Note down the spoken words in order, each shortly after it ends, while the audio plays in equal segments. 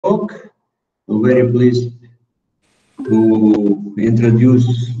talk. I'm very pleased to introduce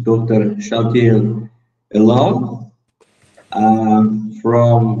Dr. Shaltiel Eloul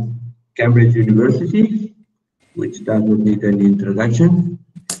from Cambridge University, which doesn't need any introduction.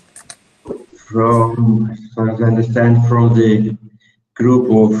 From, as far as I understand, from the group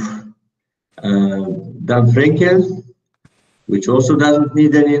of Dan Frenkel, which also doesn't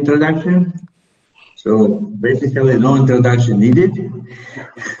need any introduction. So basically no introduction needed.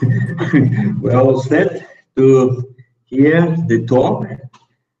 We're all set to hear the talk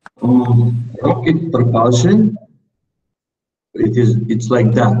on rocket propulsion. It's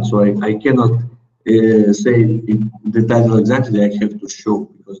like that, so I cannot say the title exactly. I have to show,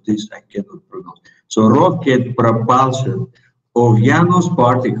 because this I cannot pronounce. So rocket propulsion of Janus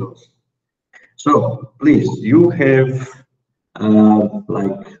particles. So please, you have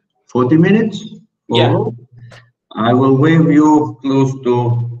like 40 minutes. Yeah. I will wave you close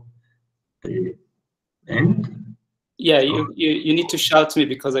to the end. Yeah, you need to shout to me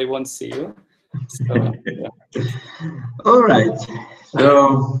because I won't see you. So, yeah. All right.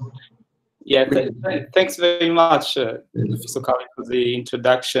 So yeah, thanks very much, Professor Kali, for the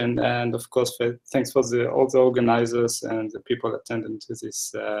introduction, and of course, thanks for all the organizers and the people attending to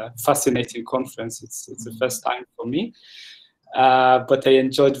this fascinating conference. It's the first time for me. But I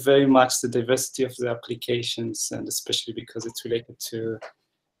enjoyed very much the diversity of the applications, and especially because it's related to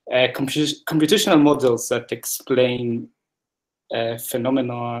computational models that explain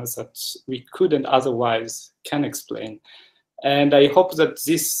phenomena that we couldn't otherwise can explain. And I hope that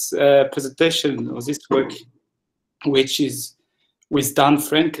this presentation or this work, which is with Dan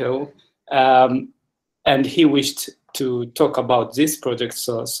Frenkel, and he wished to talk about this project,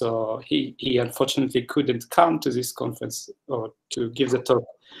 so he unfortunately couldn't come to this conference or to give the talk.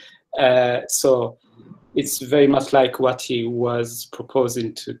 So it's very much like what he was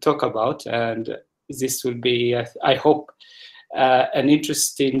proposing to talk about, and this will be, I hope, an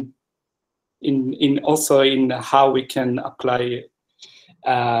interesting also in how we can apply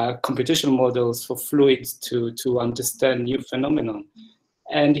computational models for fluids to understand new phenomena.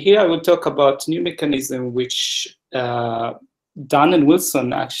 And here I will talk about new mechanism which Dan and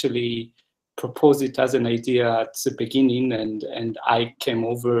Wilson actually proposed it as an idea at the beginning, and I came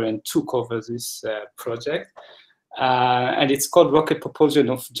over and took over this project. And it's called rocket propulsion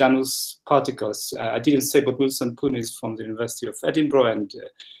of Janus particles. I didn't say, but Wilson Poon is from the University of Edinburgh, and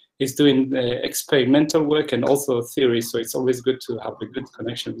he's doing experimental work and also theory, so it's always good to have a good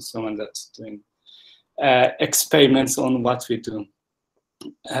connection with someone that's doing experiments on what we do.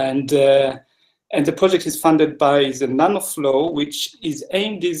 And the project is funded by the NanoFlow, which is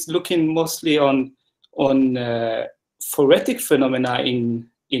aimed is looking mostly on phoretic phenomena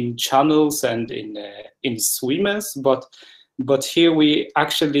in channels and in swimmers, but here we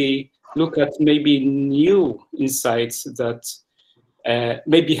actually look at maybe new insights that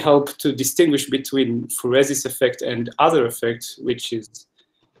maybe help to distinguish between phoresis effect and other effects, which is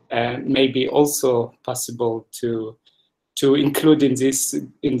maybe also possible to include in this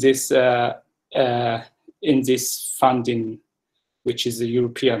funding, which is a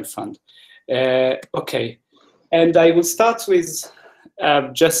European fund. Okay, and I will start with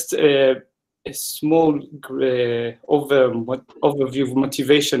just a small overview of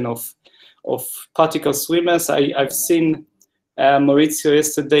motivation of particle swimmers. I've seen Maurizio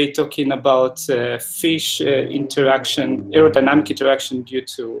yesterday talking about fish interaction, aerodynamic interaction due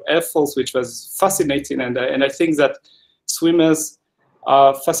to airfalls, which was fascinating, and I think that swimmers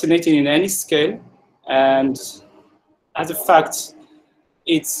are fascinating in any scale, and as a fact,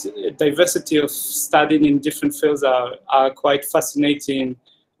 its diversity of studying in different fields are quite fascinating.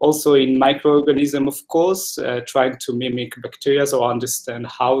 Also in microorganisms, of course, trying to mimic bacteria or understand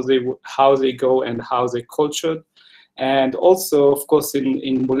how they go and how they cultured. And also, of course,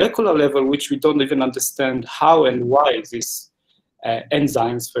 in molecular level, which we don't even understand how and why these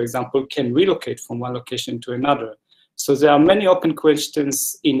enzymes, for example, can relocate from one location to another. So there are many open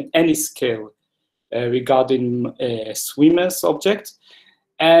questions in any scale regarding swimmers object.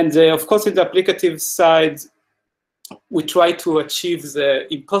 And of course, in the applicative side, we try to achieve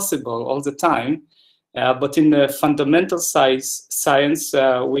the impossible all the time. But in the fundamental science,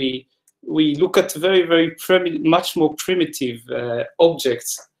 we look at very much more primitive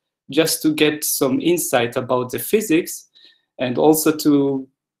objects just to get some insight about the physics, and also to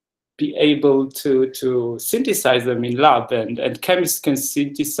be able to synthesize them in lab. And chemists can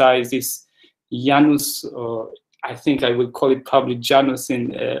synthesize this Janus, or I think I will call it probably Janus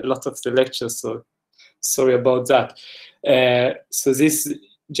in a lot of the lectures, so sorry about that. So these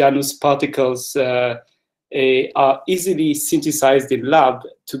Janus particles are easily synthesized in lab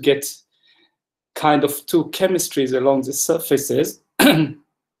to get kind of two chemistries along the surfaces.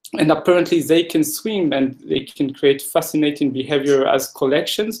 And apparently they can swim and they can create fascinating behavior as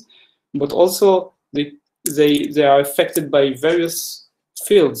collections, but also they are affected by various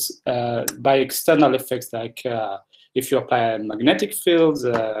fields, by external effects, like if you apply magnetic fields,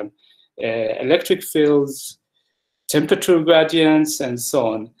 electric fields, temperature gradients, and so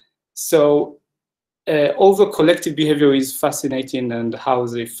on. So although collective behavior is fascinating, and how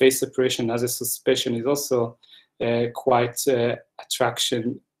the phase separation as a suspension is also quite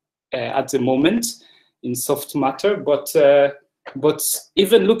attraction at the moment in soft matter, but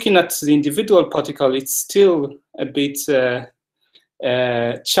even looking at the individual particle, it's still a bit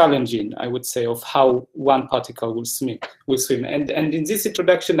challenging, I would say, of how one particle will swim. And in this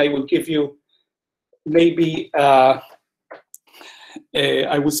introduction, I will give you maybe I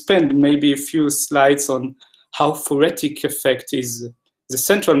will spend maybe a few slides on how phoretic effect is the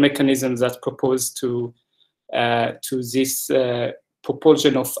central mechanism that proposed to this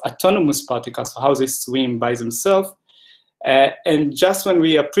propulsion of autonomous particles, how they swim by themselves. And just when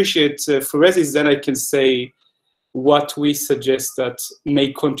we appreciate phoresis, then I can say what we suggest that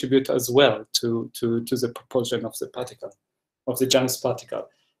may contribute as well to the propulsion of the particle, of the Janus particle.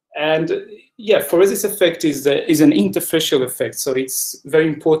 And yeah, phoresis effect is an interfacial effect. So it's very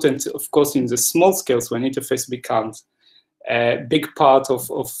important, of course, in the small scales when interface becomes a big part of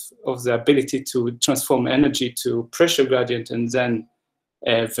the ability to transform energy to pressure gradient and then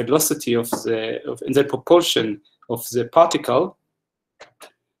velocity and the propulsion of the particle.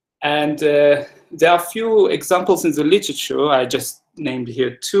 And there are a few examples in the literature, I just named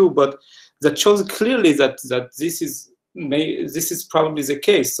here two, but that shows clearly that this is probably the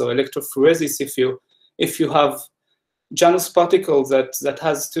case. So electrophoresis, if you have Janus particles that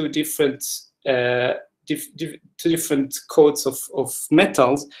has two different coats of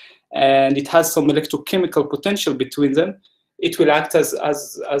metals, and it has some electrochemical potential between them, it will act as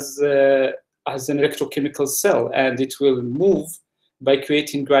an electrochemical cell, and it will move by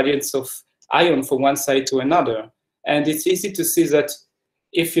creating gradients of ion from one side to another. And it's easy to see that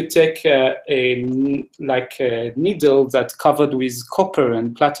if you take a needle that's covered with copper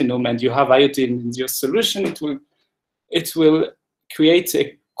and platinum, and you have iodine in your solution, it will create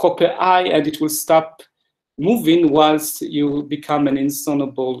a copper eye, and it will stop moving whilst you become an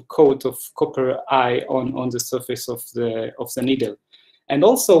insoluble coat of copper eye on the surface of the needle. And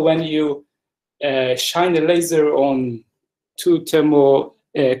also, when you shine a laser on two different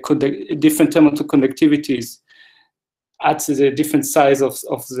thermoconductivities at the different size of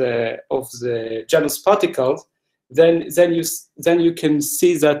the Janus particles, then you can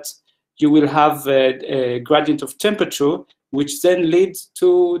see that you will have a gradient of temperature, which then leads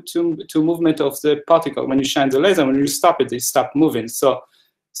to movement of the particle. When you shine the laser, when you stop it, they stop moving. So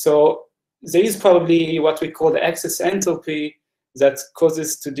there is probably what we call the excess enthalpy that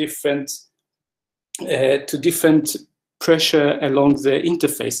causes to different pressure along the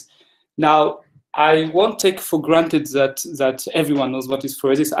interface. Now, I won't take for granted that everyone knows what is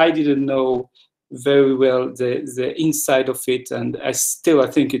phoresis. I didn't know very well the inside of it, and I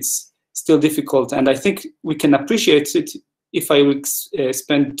think it's still difficult. And I think we can appreciate it if I will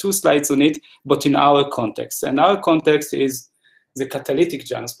spend 2 slides on it, but in our context. And our context is the catalytic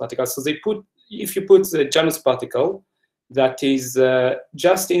Janus particle. So if you put the Janus particle that is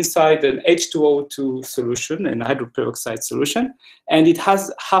just inside an H2O2 solution, an hydroperoxide solution, and it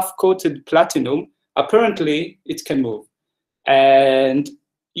has half-coated platinum, apparently it can move. And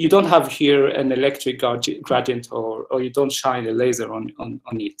you don't have here an electric gradient, or you don't shine a laser on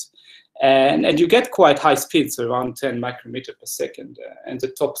it. And you get quite high speeds, around 10 micrometer per second. And the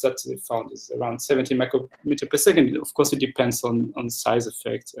top that they found is around 70 micrometer per second. Of course, it depends on size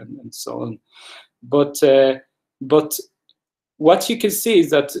effect and so on. But what you can see is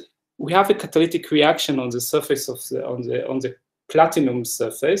that we have a catalytic reaction on the surface of on the platinum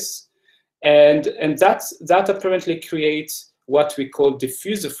surface, and that apparently creates what we call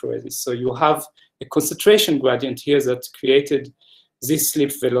diffuser phoresis. So you have a concentration gradient here that created this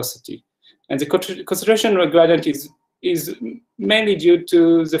slip velocity, and the concentration gradient is mainly due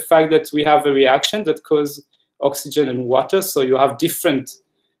to the fact that we have a reaction that causes oxygen and water. So you have different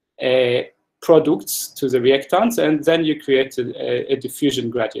products to the reactants, and then you create a diffusion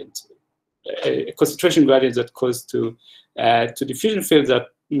gradient, a concentration gradient that causes to diffusion field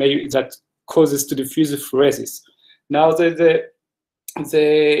that causes to diffuser phoresis. Now, the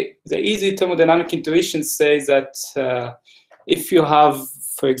easy thermodynamic intuition says that if you have,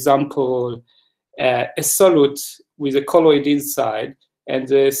 for example, a solute with a colloid inside, and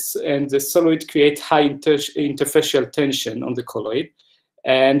the solute creates high interfacial tension on the colloid.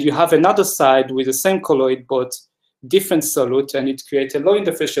 And you have another side with the same colloid but different solute, and it creates a low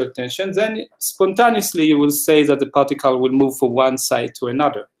interfacial tension. Then spontaneously you will say that the particle will move from one side to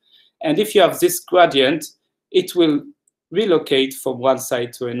another. And if you have this gradient, it will relocate from one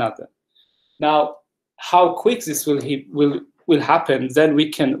side to another. Now, how quick this will happen? Then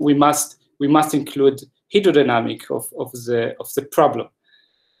we must include hydrodynamic of the problem.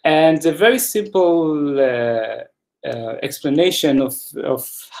 And the very simple explanation of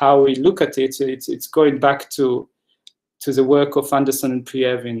how we look at it, it's going back to the work of Anderson and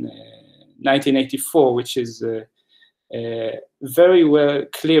Priev in 1984, which is a very well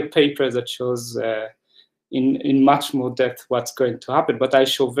clear paper that shows in much more depth what's going to happen. But I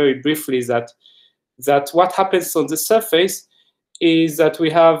show very briefly that what happens on the surface is that we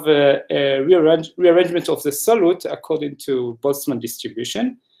have a rearrangement of the solute according to Boltzmann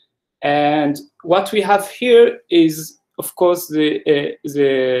distribution. And what we have here is, of course,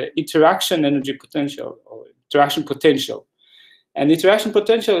 the interaction energy potential, or interaction potential. And interaction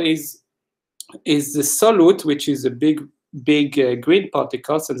potential is the solute, which is a big green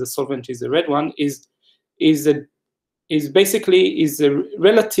particles, and the solvent is the red one, is basically the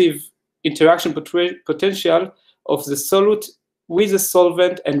relative interaction potential of the solute with the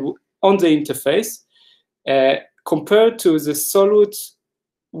solvent and on the interface compared to the solute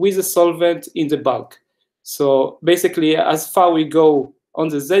with the solvent in the bulk. So basically, as far we go on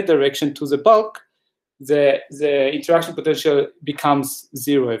the z direction to the bulk, the interaction potential becomes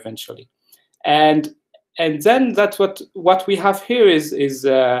zero eventually. And then that's what we have here is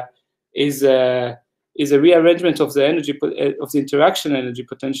a rearrangement of the energy of the interaction energy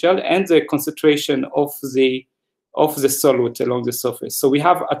potential and the concentration of the solute along the surface. So we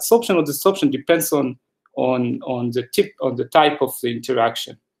have adsorption or desorption depends on the type of the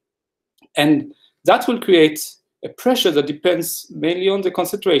interaction, and that will create a pressure that depends mainly on the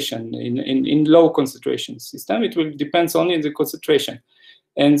concentration. In low concentration system, it will depend only on the concentration,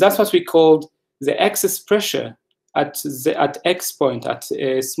 and that's what we call the excess pressure at X point, at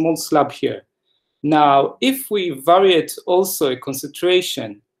a small slab here. Now, if we variate also a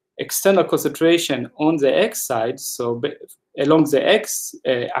concentration, external concentration on the X side, so along the X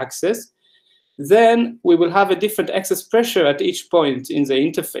axis, then we will have a different excess pressure at each point in the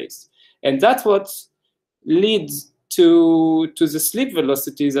interface. And that's what leads to the slip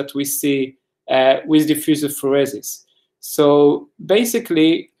velocity that we see with diffusive phoresis. So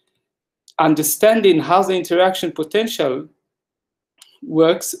basically, understanding how the interaction potential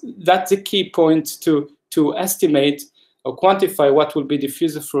works, that's the key point to estimate or quantify what will be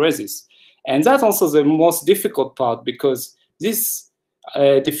diffusive phoresis. And that's also the most difficult part, because this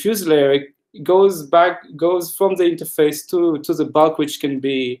diffuse layer goes from the interface to the bulk, which can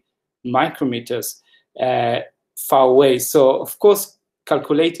be micrometers far away. So of course,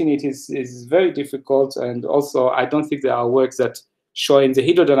 calculating it is very difficult. And also, I don't think there are works that showing the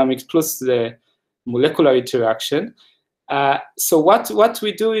hydrodynamics plus the molecular interaction. So what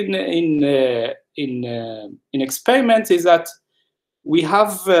we do in experiments is that we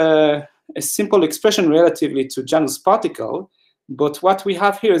have a simple expression relatively to Janus particle, but what we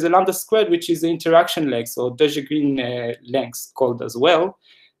have here is a lambda squared, which is the interaction length, or Dejegreen length called as well,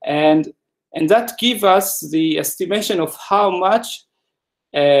 and that gives us the estimation of how much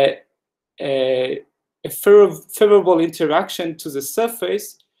a favorable interaction to the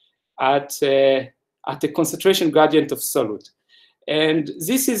surface at a concentration gradient of solute. And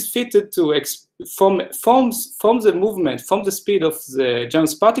this is fitted to from the movement, from the speed of the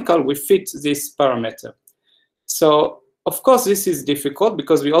Janus particle, we fit this parameter. So of course this is difficult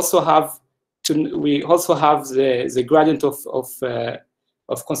because we also have the gradient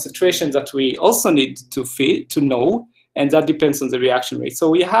of concentration that we also need to know, and that depends on the reaction rate. So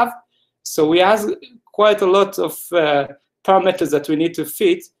we have quite a lot of parameters that we need to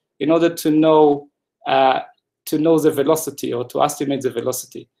fit in order to know the velocity, or to estimate the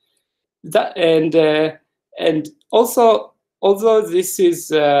velocity. And also, although this is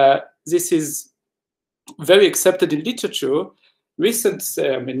very accepted in literature,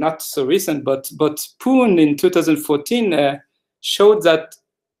 I mean not so recent, but Poon in 2014 showed that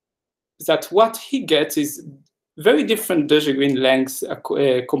what he gets is very different Dejegreen lengths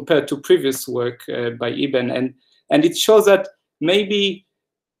compared to previous work by Eben, and it shows that maybe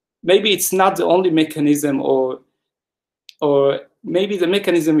it's not the only mechanism, or maybe the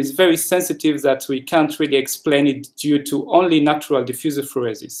mechanism is very sensitive that we can't really explain it due to only natural diffusive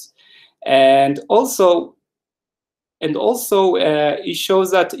phoresis. And also it shows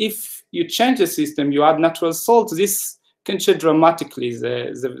that if you change the system, you add natural salt, this change dramatically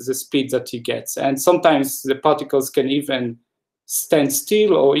the speed that he gets. And sometimes the particles can even stand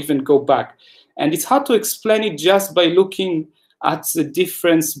still or even go back. And it's hard to explain it just by looking at the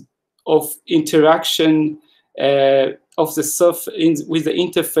difference of interaction of the surface with the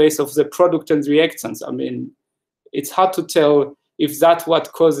interface of the product and reactants. I mean, it's hard to tell if that's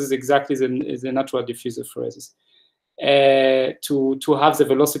what causes exactly the natural diffuser-phoresis to have the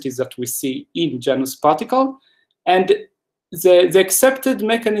velocities that we see in Janus particle. And the accepted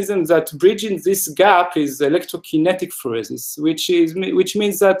mechanism that bridging this gap is electrokinetic phoresis, which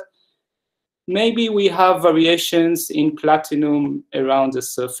means that maybe we have variations in platinum around the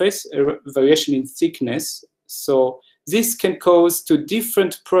surface, variation in thickness. So this can cause to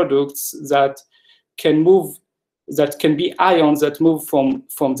different products that can move, that can be ions that move from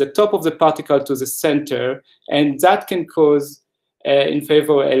the top of the particle to the center, and that can cause in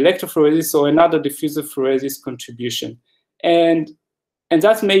favor of electrophoresis or another diffuser phoresis contribution. And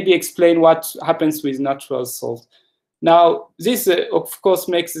that maybe explain what happens with natural salt. Now, this of course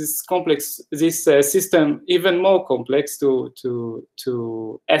makes this system even more complex to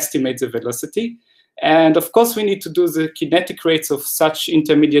estimate the velocity. And of course, we need to do the kinetic rates of such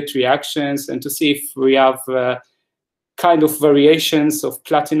intermediate reactions and to see if we have kind of variations of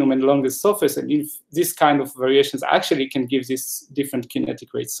platinum and along the surface, and if this kind of variations actually can give this different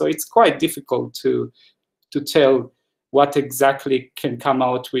kinetic rates. So it's quite difficult to tell what exactly can come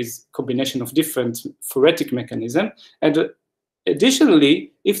out with combination of different phoretic mechanism. And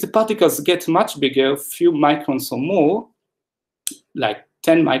additionally, if the particles get much bigger, a few microns or more, like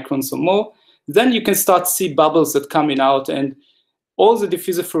 10 microns or more, then you can start to see bubbles that coming out, and all the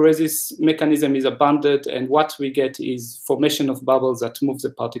diffuser phoresis mechanism is abandoned, and what we get is formation of bubbles that move the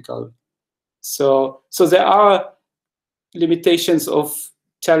particle. So there are limitations of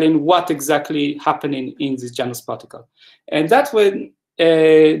telling what exactly happening in this Janus particle. And that's when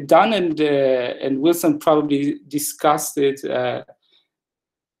Dan and Wilson probably discussed it,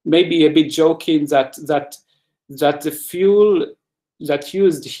 maybe a bit joking that the fuel that's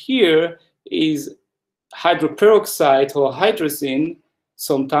used here is hydroperoxide or hydrazine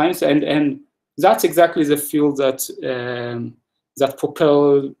sometimes, and that's exactly the fuel that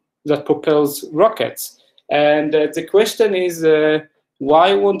propels rockets. And the question is,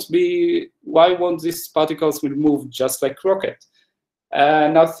 why won't these particles will move just like rocket?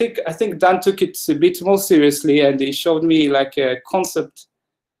 And I think Dan took it a bit more seriously, and he showed me like a concept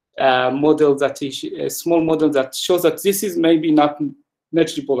model a small model that shows that this is maybe not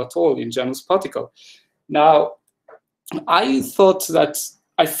negligible at all in Janus particle. Now, I thought that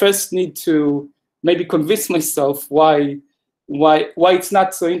I first need to maybe convince myself why it's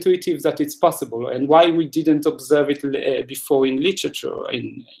not so intuitive that it's possible, and why we didn't observe it before in literature,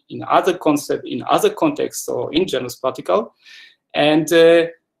 in other concepts, in other contexts, or in Janus particle, and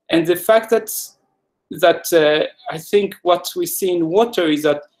the fact that I think what we see in water is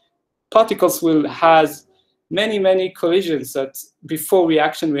that particles will have many collisions that before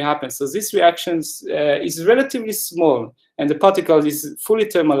reaction will happen. So this reactions is relatively small, and the particle is fully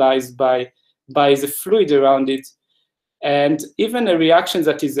thermalized by the fluid around it. And even a reaction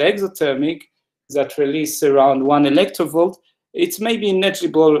that is exothermic, that release around 1 electrovolt, it's maybe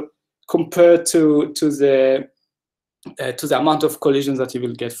negligible compared to the amount of collisions that you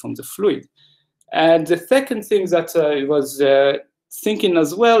will get from the fluid. And the second thing that I was thinking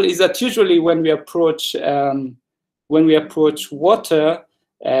as well is that usually when we approach water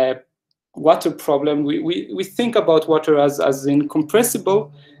problem, we think about water as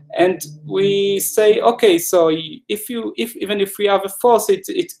incompressible. And we say, okay, so even if we have a force,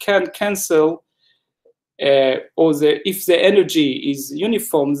 it can cancel, if the energy is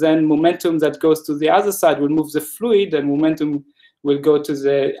uniform, then momentum that goes to the other side will move the fluid, and momentum will go to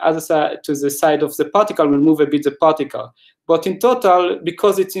the other side, to the side of the particle, will move a bit the particle. But in total,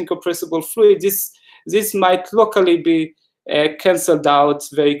 because it's incompressible fluid, this might locally be cancelled out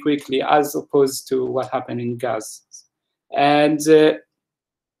very quickly, as opposed to what happened in gas. And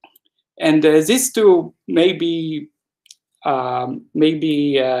these two maybe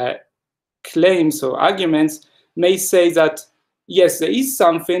claims or arguments may say that yes, there is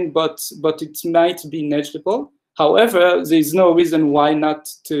something, but it might be negligible. However, there is no reason why not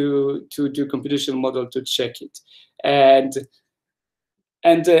to do computational model to check it. And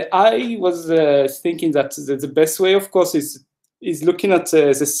I was thinking that the best way, of course, is looking at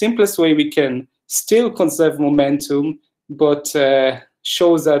the simplest way we can still conserve momentum, but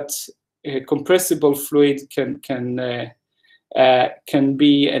shows that compressible fluid can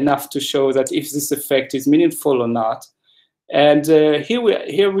be enough to show that if this effect is meaningful or not. And here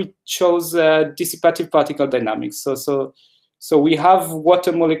we chose dissipative particle dynamics. So we have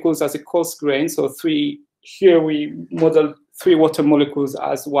water molecules as a coarse grain. So here we model 3 water molecules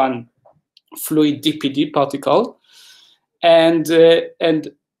as one fluid DPD particle, and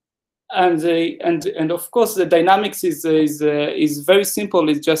of course the dynamics is very simple.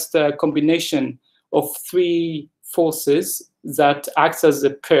 It's just a combination of 3 forces that acts as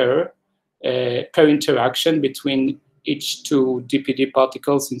a pair interaction between each 2 DPD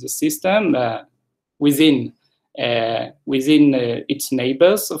particles in the system within its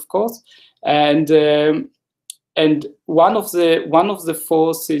neighbors, of course, and one of the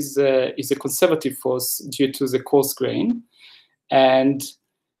force is a conservative force due to the coarse grain, and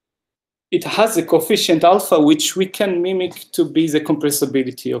it has a coefficient alpha, which we can mimic to be the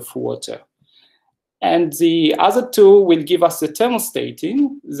compressibility of water. And the other 2 will give us the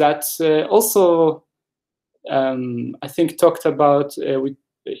thermostating that also I think talked about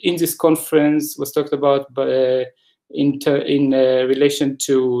in this conference, was talked about in relation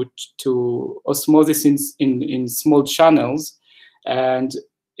to osmosis in small channels, and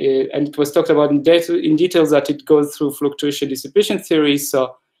it was talked about in detail that it goes through fluctuation dissipation theory.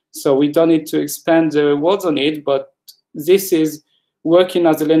 So we don't need to expand the words on it, but this is working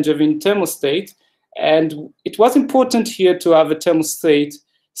as a Langevin thermostat, and it was important here to have a thermostat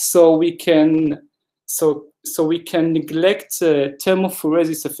so we can neglect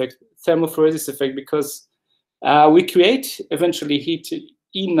thermophoresis effect because we create eventually heat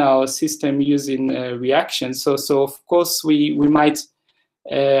in our system using reactions. So of course we might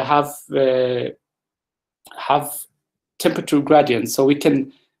have temperature gradients. So we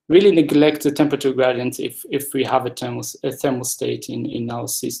can really neglect the temperature gradients if we have a thermostat in our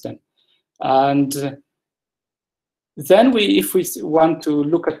system. And then if we want to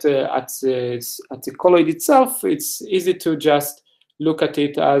look at the colloid itself, it's easy to just look at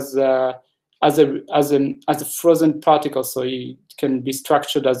it as a frozen particle. So it can be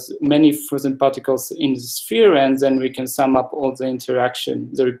structured as many frozen particles in the sphere, and then we can sum up all the interaction,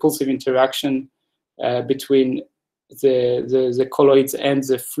 the repulsive interaction between the colloids and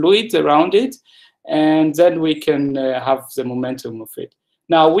the fluid around it, and then we can have the momentum of it.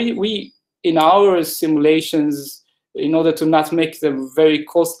 Now we in our simulations, in order to not make them very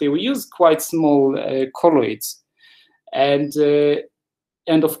costly, we use quite small colloids, and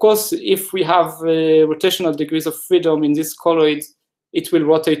of course, if we have rotational degrees of freedom in this colloid, it will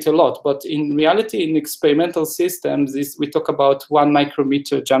rotate a lot. But in reality, in experimental systems, we talk about 1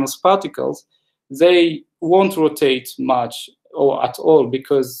 micrometer Janus particles. They won't rotate much or at all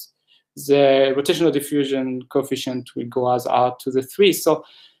because the rotational diffusion coefficient will go as r to the 3. So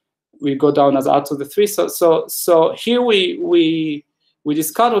we go down as r to the 3. So here we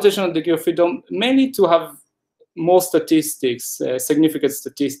discard rotational degree of freedom mainly to have more statistics, significant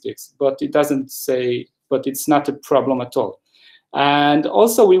statistics, but it doesn't say, but it's not a problem at all. And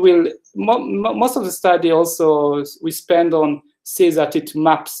also we will, most of the study also we spend on see that it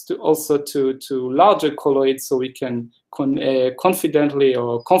maps to larger colloids, so we can confidently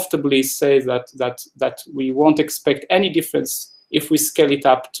or comfortably say that we won't expect any difference if we scale it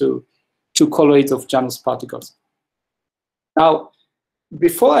up to colloids of Janus particles. Now,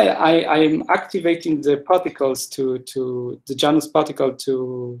 before I am activating the particles to the Janus particle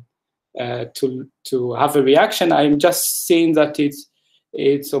to have a reaction, I'm just seeing that it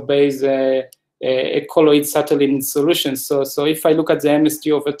obeys a colloid settling solution. So if I look at the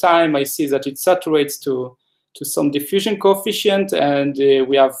MST over time, I see that it saturates to some diffusion coefficient, and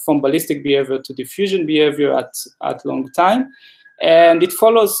we have from ballistic behavior to diffusion behavior at long time, and it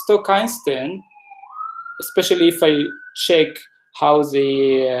follows Stokes-Einstein, especially if I check how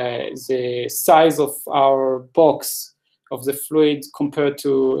the size of our box of the fluid compared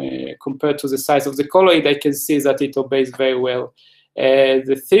to the size of the colloid. I can see that it obeys very well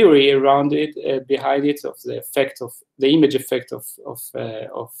the theory around it, behind it, of the effect of the image effect of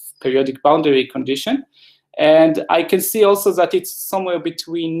periodic boundary condition. And I can see also that it's somewhere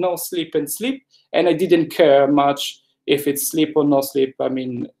between no slip and slip, and I didn't care much if it's slip or no slip. I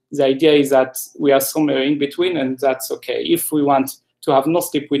mean, the idea is that we are somewhere in between, and that's okay. If we want to have no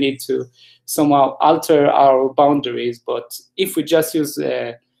slip, we need to somehow alter our boundaries. But if we just use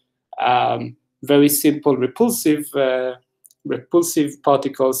very simple repulsive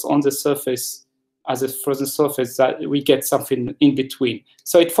particles on the surface as a frozen surface, that we get something in between.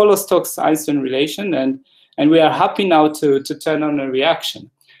 So it follows Stokes-Einstein relation, and we are happy now to turn on a reaction.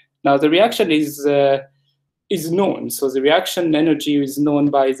 Now the reaction is known. So the reaction energy is known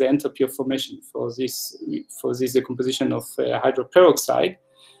by the entropy of formation for this decomposition of hydroperoxide.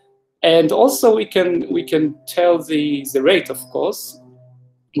 And also we can tell the rate, of course,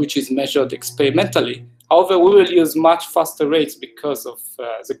 which is measured experimentally. However, we will use much faster rates because of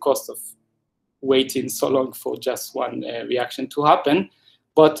the cost of waiting so long for just one reaction to happen.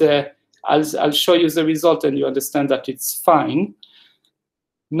 But I'll show you the result and you understand that it's fine.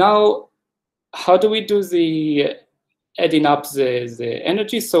 Now, how do we do the adding up the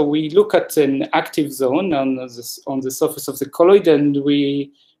energy? So we look at an active zone on the surface of the colloid, and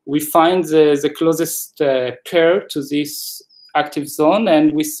we find the closest pair to this active zone,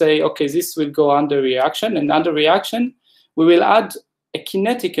 and we say, okay, this will go under reaction, and under reaction, we will add a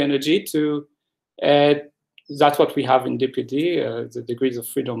kinetic energy to that's what we have in DPD. The degrees of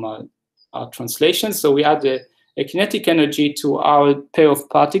freedom are translations. So we add a kinetic energy to our pair of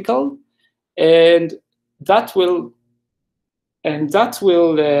particles, and that will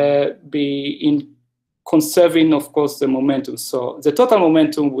be in conserving, of course, the momentum. So the total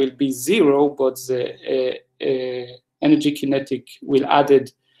momentum will be 0, but the energy kinetic will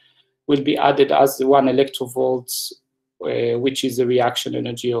be added as 1 electrovolts, which is the reaction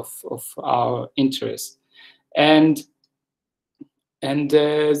energy of our interest. And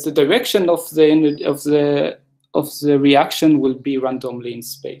the direction of the reaction will be randomly in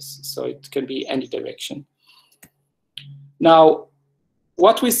space, so it can be any direction. Now,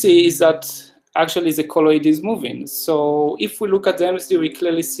 what we see is that actually the colloid is moving. So if we look at the MSD, we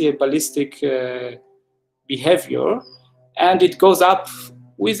clearly see a ballistic behavior, and it goes up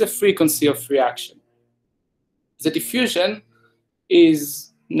with the frequency of reaction. The diffusion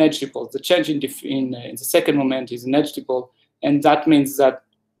is negligible. The change in the second moment is negligible, and that means that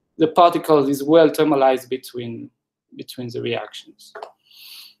the particle is well thermalized between the reactions.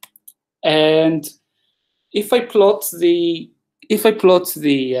 And if I plot the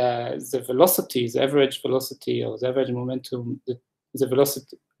velocity, the average velocity or the average momentum, the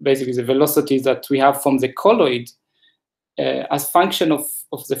velocity, basically the velocity that we have from the colloid as function of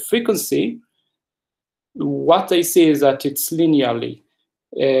the frequency, what I see is that it's linearly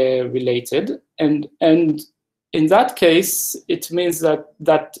related, and in that case, it means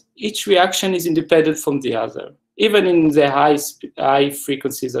that each reaction is independent from the other, even in the high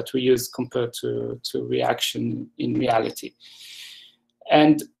frequencies that we use compared to reaction in reality.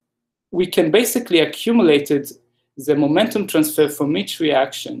 And we can basically accumulate the momentum transfer from each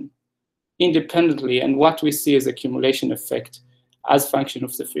reaction independently, and what we see is accumulation effect as function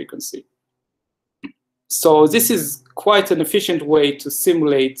of the frequency. So this is quite an efficient way to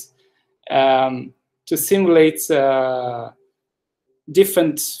simulate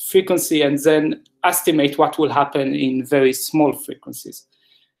different frequency and then estimate what will happen in very small frequencies.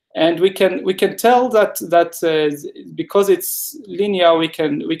 And we can tell that because it's linear, we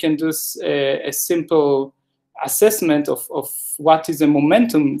can do a simple assessment of what is the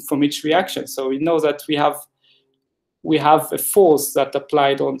momentum from each reaction. So we know that we have a force that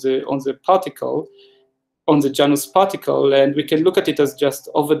applied on the particle, on the Janus particle, and we can look at it as just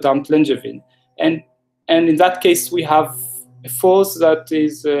overdamped Langevin. And in that case, we have a force that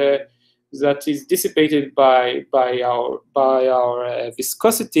is dissipated by our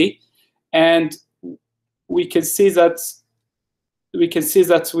viscosity, and we can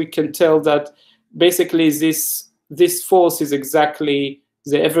tell that basically this force is exactly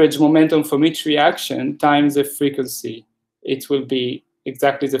the average momentum from each reaction times the frequency. It will be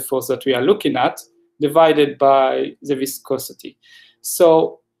exactly the force that we are looking at divided by the viscosity.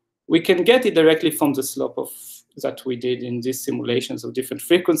 So we can get it directly from the slope that we did in these simulations of different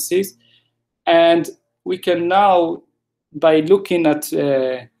frequencies. And we can now, by looking at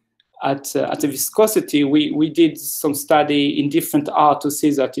the viscosity, we did some study in different R to see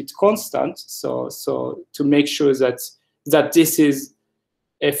that it's constant. So to make sure that this is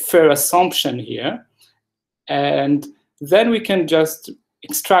a fair assumption here. And then we can just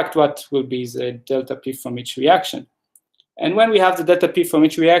extract what will be the delta P from each reaction. And when we have the delta P from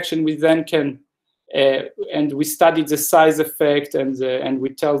each reaction, we then can and we studied the size effect, and we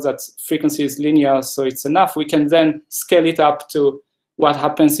tell that frequency is linear, so it's enough. We can then scale it up to what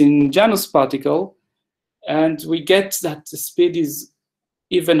happens in Janus particle, and we get that the speed is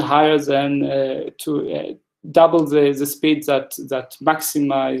even higher than double the speed that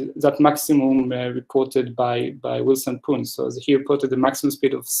maximum reported by Wilson-Poon. So he reported the maximum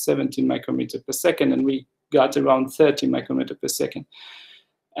speed of 17 micrometer per second, and we got around 30 micrometer per second.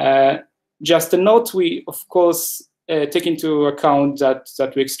 Just a note, we of course take into account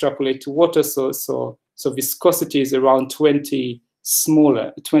that we extrapolate to water, so viscosity is around 20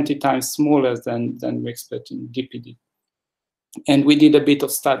 times smaller than we expect in DPD. And we did a bit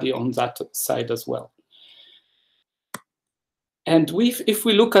of study on that side as well. if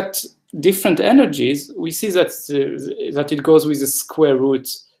we look at different energies, we see that that it goes with the square root.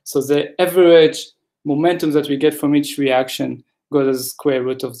 So the average momentum that we get from each reaction goes as the square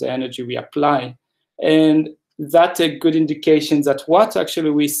root of the energy we apply. And that's a good indication that what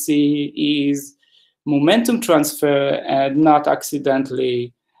actually we see is momentum transfer and not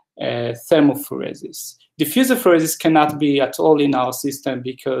accidentally thermophoresis. Diffuser phoresis cannot be at all in our system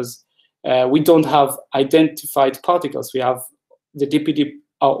because we don't have identified particles. We have the DPD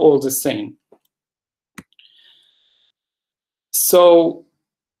are all the same. So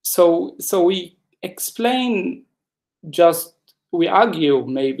we explain, we argue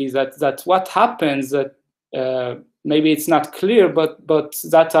maybe that what happens, that maybe it's not clear, but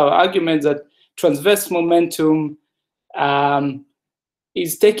that's our argument, that transverse momentum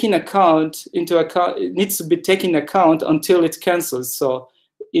is taken into account, it needs to be taken account until it cancels. So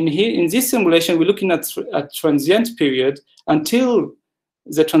in this simulation, we're looking at a transient period until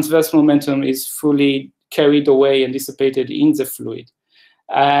the transverse momentum is fully carried away and dissipated in the fluid.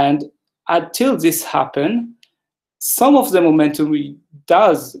 And until this happens, some of the momentum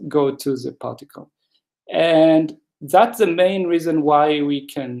does go to the particle. And that's the main reason why we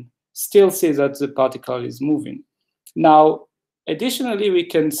can still say that the particle is moving. Now, additionally, we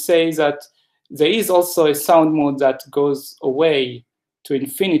can say that there is also a sound mode that goes away to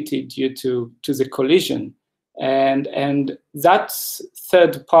infinity due to the collision. And that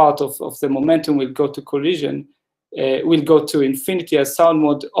third part of the momentum will go to collision, will go to infinity, as sound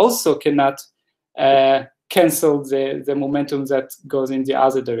mode also cannot cancel the momentum that goes in the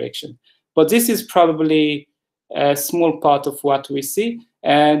other direction. But this is probably a small part of what we see.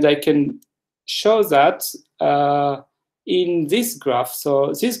 And I can show that in this graph.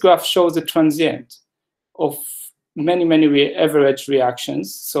 So this graph shows the transient of many average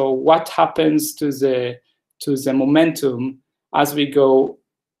reactions. So what happens to the momentum as we go,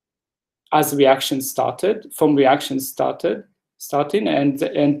 as reactions started, from reactions starting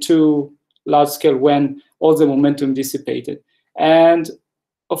and to large scale when all the momentum dissipated. And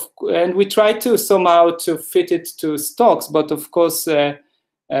we try to somehow to fit it to Stokes, but of course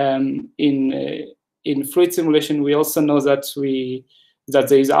in fluid simulation we also know that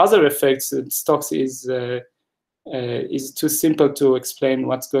there is other effects. Stokes is too simple to explain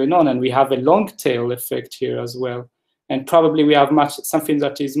what's going on, and we have a long tail effect here as well. And probably we have something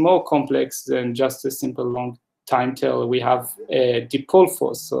that is more complex than just a simple long time tail. We have a dipole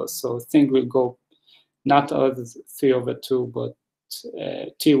force, so thing will go not as 3/2, but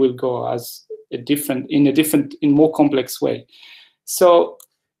T will go as in more complex way. So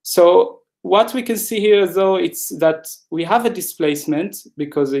what we can see here, though, it's that we have a displacement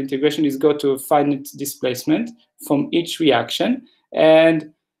because the integration is go to a finite displacement from each reaction,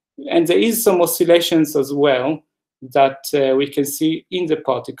 and there is some oscillations as well that we can see in the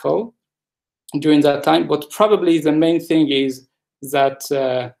particle during that time. But probably the main thing is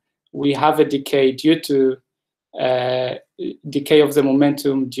that we have a decay due to decay of the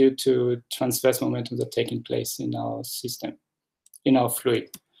momentum due to transverse momentum that taking place in our system, in our fluid.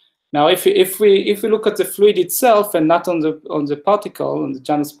 Now, if we look at the fluid itself and not on the particle, on the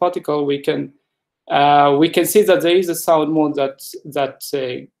Janus particle, we can see that there is a sound mode that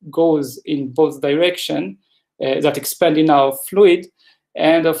goes in both directions, that expand in our fluid,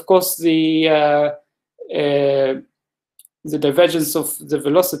 and of course the divergence of the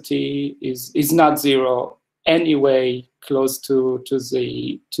velocity is not zero anyway, close to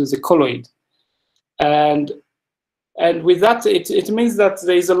the colloid, and with that it means that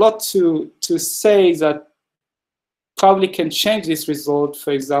there is a lot to say that probably can change this result.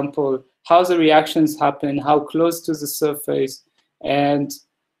 For example, how the reactions happen, how close to the surface, and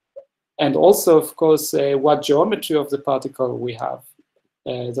also, of course, what geometry of the particle we have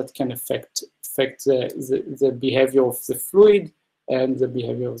that can affect the behavior of the fluid and the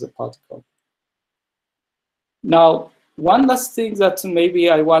behavior of the particle. Now, one last thing that maybe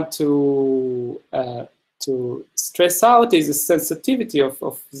I want to stress out is the sensitivity of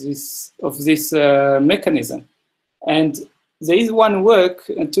this mechanism. And there is one work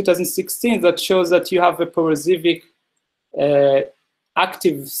in 2016 that shows that you have a porosivic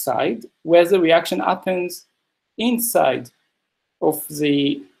active side where the reaction happens inside of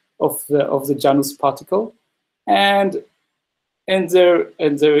the Janus particle, and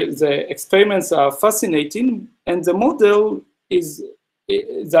the experiments are fascinating, and the model is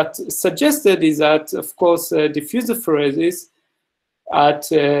that suggested is that, of course, diffuser phoresis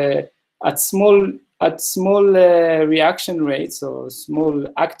at small reaction rates or small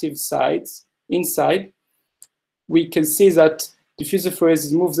active sites inside, we can see that diffuser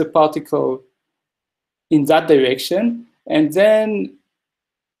phoresis moves the particle in that direction, and then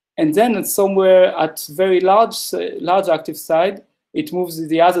somewhere at very large active side, it moves in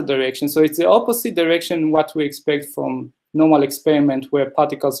the other direction. So it's the opposite direction what we expect from normal experiment where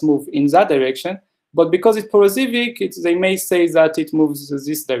particles move in that direction. But because it's porosivic, they may say that it moves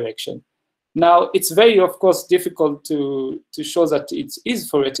this direction. Now, it's very, of course, difficult to show that it is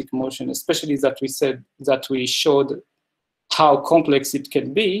phoretic motion, especially that we showed how complex it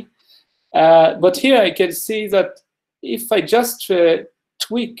can be. But here I can see that if I just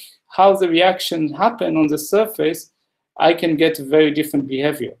tweak how the reaction happen on the surface, I can get very different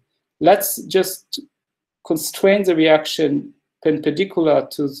behavior. Let's just constrain the reaction perpendicular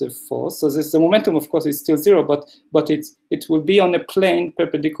to the force. So the momentum, of course, is still zero, but it will be on a plane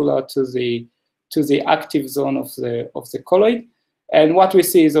perpendicular to the active zone of the colloid. And what we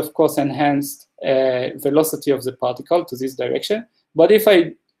see is, of course, enhanced velocity of the particle to this direction. But if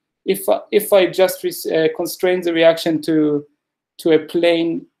I just constrain the reaction to a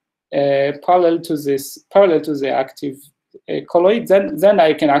plane parallel to the active colloid, then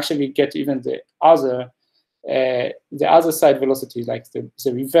I can actually get even the other side velocity, like the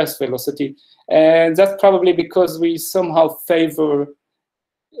reverse velocity. And that's probably because we somehow favor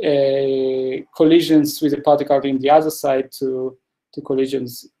collisions with the particle in the other side to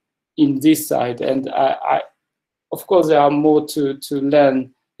collisions in this side. And of course, there are more to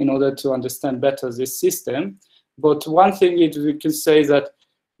learn in order to understand better this system. But one thing we can say that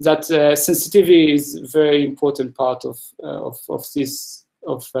sensitivity is a very important part of this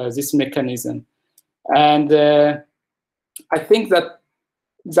mechanism. And I think that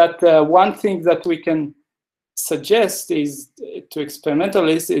one thing that we can suggest is to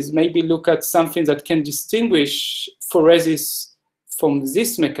experimentalists is maybe look at something that can distinguish phoresis from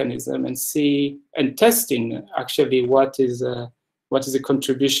this mechanism and see and testing actually what is the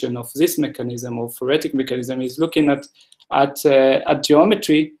contribution of this mechanism or phoretic mechanism is looking at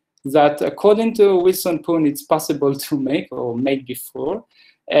geometry that, according to Wilson-Poon, it's possible to make or made before,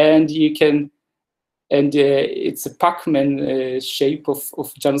 and you can. And it's a Pac-Man shape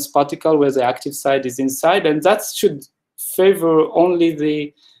of Janus particle where the active side is inside, and that should favor only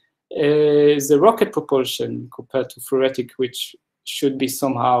the rocket propulsion compared to phoretic, which should be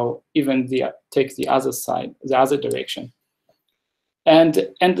somehow even take the other side, the other direction. And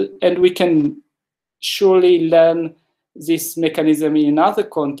we can surely learn this mechanism in other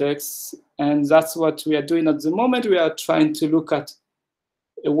contexts, and that's what we are doing at the moment. We are trying to look at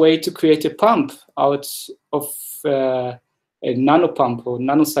a way to create a pump out of a nanopump or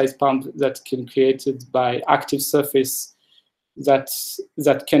nano-sized pump that can be created by active surface that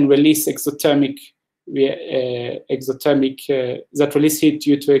can release exothermic that release heat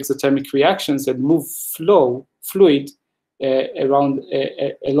due to exothermic reactions and move fluid along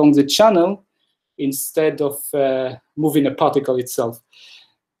the channel instead of moving a particle itself.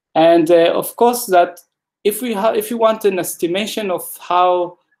 And of course, that if you want an estimation of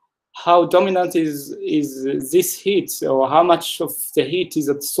how dominant is this heat, or how much of the heat is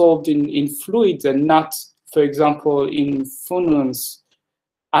absorbed in fluid and not, for example, in phonons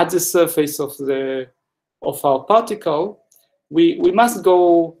at the surface of our particle, we must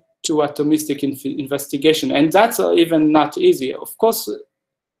go to atomistic investigation, and that's even not easy. Of course,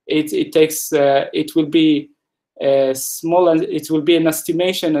 it will be small, and it will be an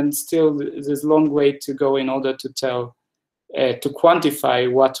estimation, and still there's a long way to go in order to tell, to quantify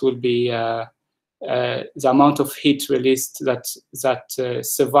what will be the amount of heat released that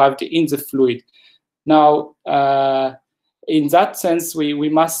survived in the fluid. Now, in that sense, we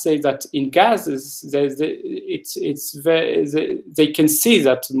must say that in gases, they can see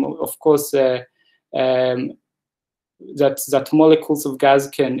that, of course, that molecules of gas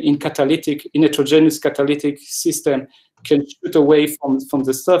can, in heterogeneous catalytic system, can shoot away from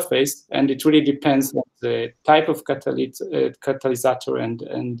the surface, and it really depends on the type of catalysator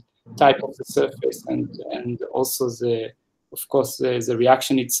and type of the surface, and also of course the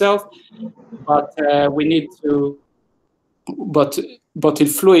reaction itself. But we need to. But in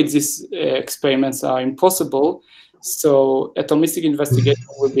fluids, these experiments are impossible. So atomistic investigation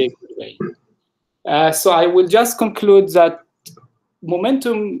will be a good way. So I will just conclude that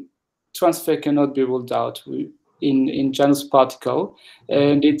momentum transfer cannot be ruled out in Janus particle,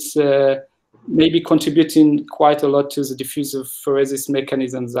 and it's maybe contributing quite a lot to the diffusive phoresis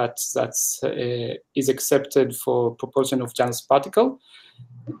mechanism that is accepted for propulsion of Janus particle.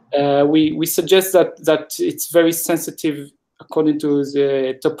 We suggest that it's very sensitive according to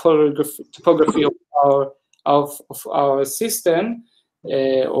the topography of our system,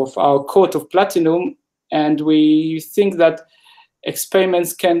 of our coat of platinum, and we think that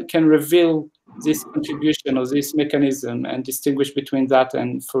experiments can reveal this contribution or this mechanism and distinguish between that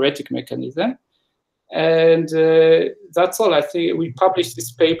and theoretic mechanism. And that's all. I think we published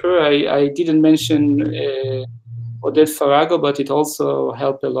this paper. I didn't mention Oded Farago, but it also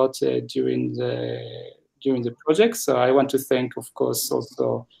helped a lot during the project. So I want to thank, of course,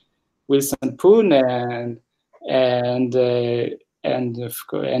 also Wilson Poon and Dan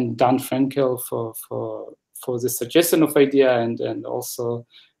Frankel for the suggestion of idea and also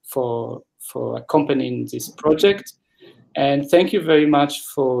for accompanying this project. And thank you very much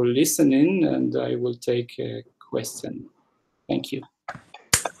for listening, and I will take a question. Thank you.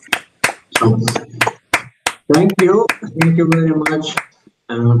 Thank you very much,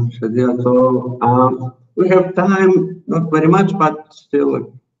 Shaltiel. So we have time, not very much, but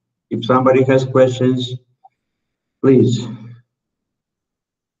still, if somebody has questions, please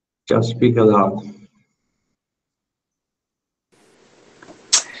just speak aloud.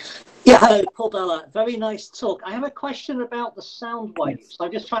 Yeah, hello, Paul Dalla. Very nice talk. I have a question about the sound waves.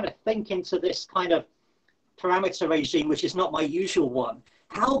 I'm just trying to think into this kind of parameter regime, which is not my usual one.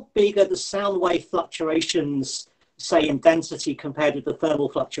 How big are the sound wave fluctuations, say, in density compared with the thermal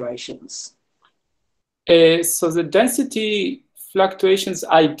fluctuations? So the density fluctuations,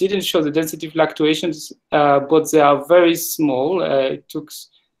 I didn't show the density fluctuations, but they are very small. I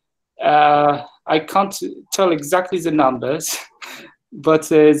can't tell exactly the numbers. But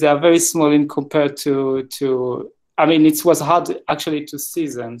they are very small in compared to. I mean, it was hard actually to see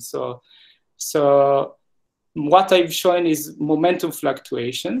them. So what I've shown is momentum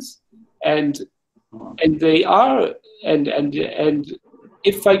fluctuations, and they are and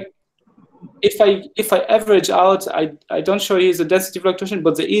if I average out, I don't show you the density fluctuation,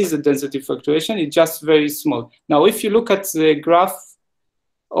 but there is a density fluctuation. It's just very small. Now, if you look at the graph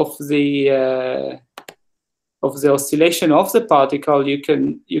of the oscillation of the particle, you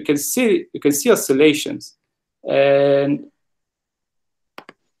can see oscillations, and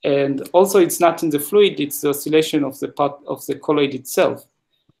also it's not in the fluid; it's the oscillation of the part of the colloid itself.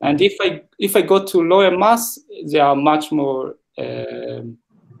 And if I go to lower mass, they are much more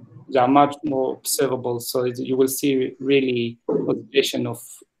observable. So you will see really oscillation of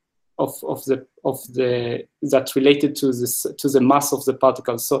that related to the mass of the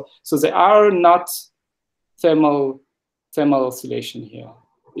particle. So they are not thermal oscillation here.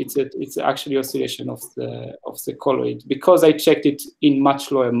 It's actually oscillation of the colloid, because I checked it in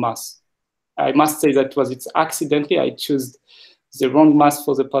much lower mass. I must say that it's accidentally. I chose the wrong mass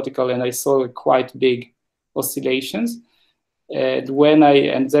for the particle, and I saw quite big oscillations.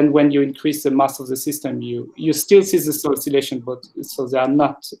 And then when you increase the mass of the system, you still see this oscillation, but so they are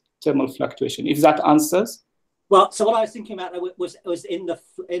not thermal fluctuation. If that answers. Well, so what I was thinking about was in the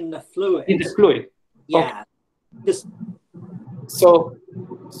fluid. In the fluid. Yeah. Okay. So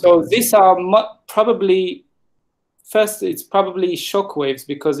these are probably, first, it's probably shock waves,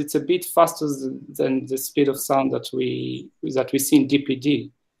 because it's a bit faster than the speed of sound that we see in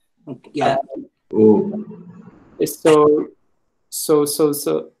DPD. Yeah. So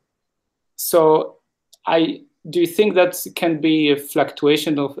do you think that can be a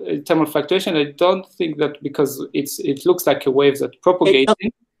fluctuation of a thermal fluctuation? I don't think that, because it looks like a wave that propagates.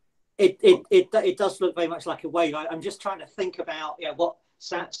 It does look very much like a wave. I'm just trying to think about what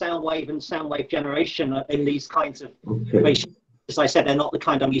sound wave and sound wave generation are in these kinds of ratios. As I said, they're not the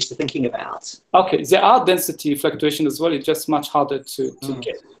kind I'm used to thinking about. Okay, there are density fluctuations as well. It's just much harder to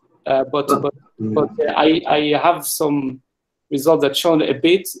get. But I have some results that show a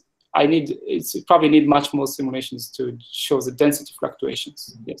bit. It's probably need much more simulations to show the density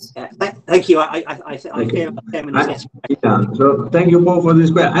fluctuations. Yes. Thank you. I hear about them in this. Yeah. So thank you, Paul, for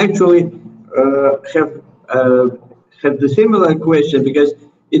this question. I actually have the similar question, because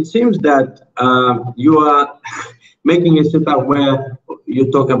it seems that you are making a setup where you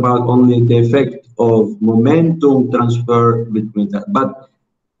talk about only the effect of momentum transfer between that, but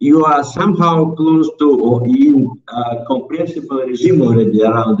you are somehow close to or in a compressible regime already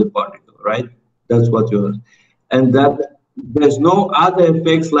around the particle, right? That's what you're, and that there's no other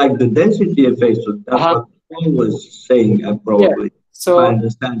effects like the density effects. So that's what Paul was saying, probably, if I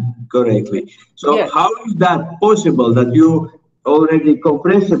understand correctly. So how is that possible, that you already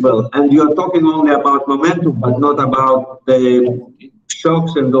compressible and you're talking only about momentum, but not about the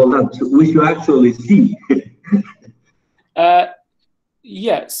shocks and all that, which you actually see?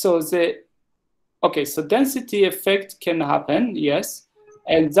 Yeah, so so density effect can happen, yes,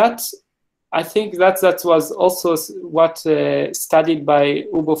 and I think that was also what studied by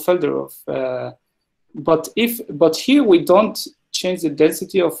Ubo Felderov. But here we don't change the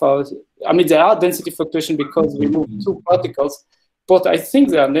density of our. I mean, there are density fluctuations because we move two particles, but I think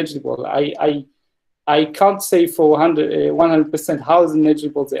they are negligible. I can't say for 100% how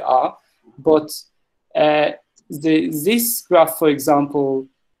negligible they are, but this graph, for example,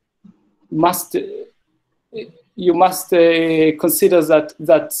 you must consider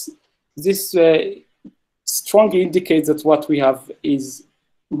that this strongly indicates that what we have is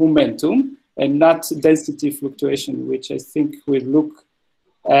momentum and not density fluctuation, which I think will look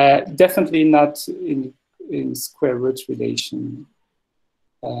definitely not in square root relation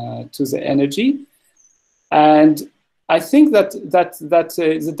to the energy. And I think that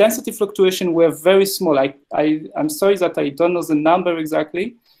the density fluctuation were very small. I'm sorry that I don't know the number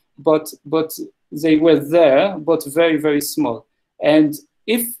exactly, but they were there, but very, very small. And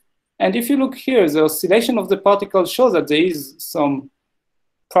if you look here, the oscillation of the particle shows that there is some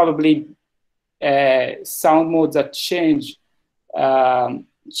probably sound modes that change a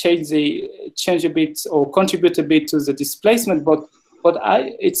bit or contribute a bit to the displacement, but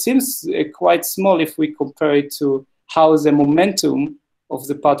it seems quite small if we compare it to how the momentum of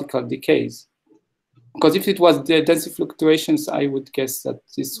the particle decays. Because if it was the density fluctuations, I would guess that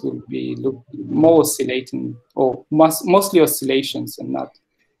this will be more oscillating, or mostly oscillations, and not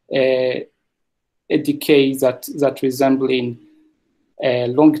a decay that resembling a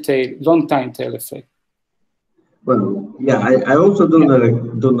long time tail effect. Well, yeah, I also do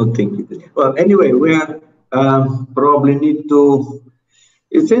not think it is. Well, anyway, we are probably need to.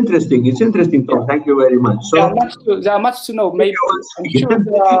 It's interesting. It's interesting. Tom. Thank you very much. So there are much to know. Maybe I'm sure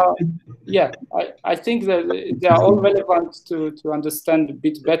there are. Yeah, I think that they are all relevant to understand a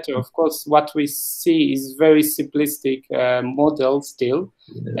bit better. Of course, what we see is very simplistic model still,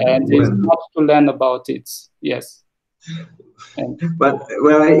 and there's much to learn about it. Yes. But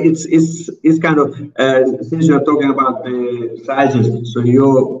well, it's kind of since you're talking about the sizes, so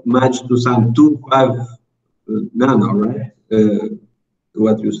you match to some 2.5 nano, right?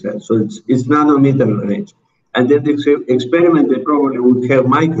 What you said, so it's nanometer range, and then the experiment they probably would have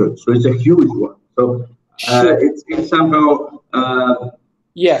micro, so it's a huge one. So it's somehow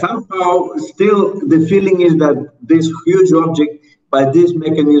somehow still the feeling is that this huge object by this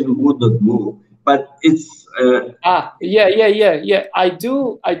mechanism would not move, but it's I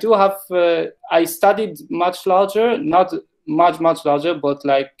do have I studied much larger, not much larger, but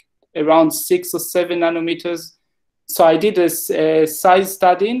like around 6 or 7 nanometers. So I did a size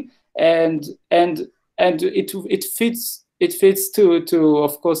studying, and it fits to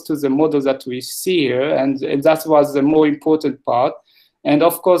of course to the model that we see here, and that was the more important part. And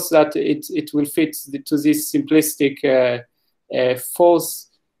of course that it will fit to this simplistic force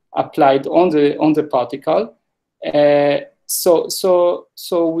applied on the particle.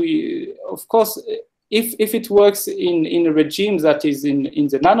 So we, of course, if it works in a regime that is in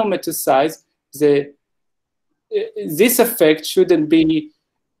the nanometer size, this effect shouldn't be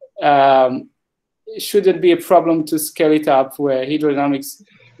a problem to scale it up, where hydrodynamics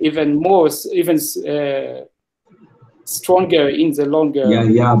even stronger in the longer.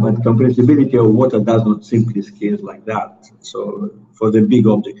 Yeah, but compressibility of water does not simply scale like that. So for the big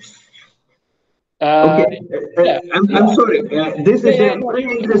objects. Okay, I'm sorry. This is a very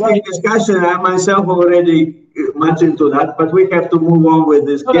interesting discussion. I myself already much into that, but we have to move on with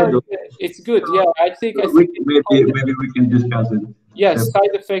the schedule. It's good. Yeah, I think maybe we can discuss it. Yes,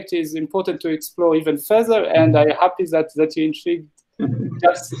 side effect is important to explore even further, and I'm happy that you're intrigued.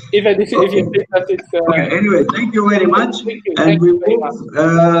 Just even if you think that it's. Okay. Anyway, thank you very much. And we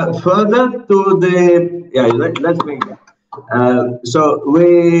move further to the. Yeah, let's make that. So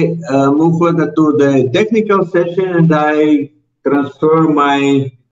we move further to the technical session, and I transfer my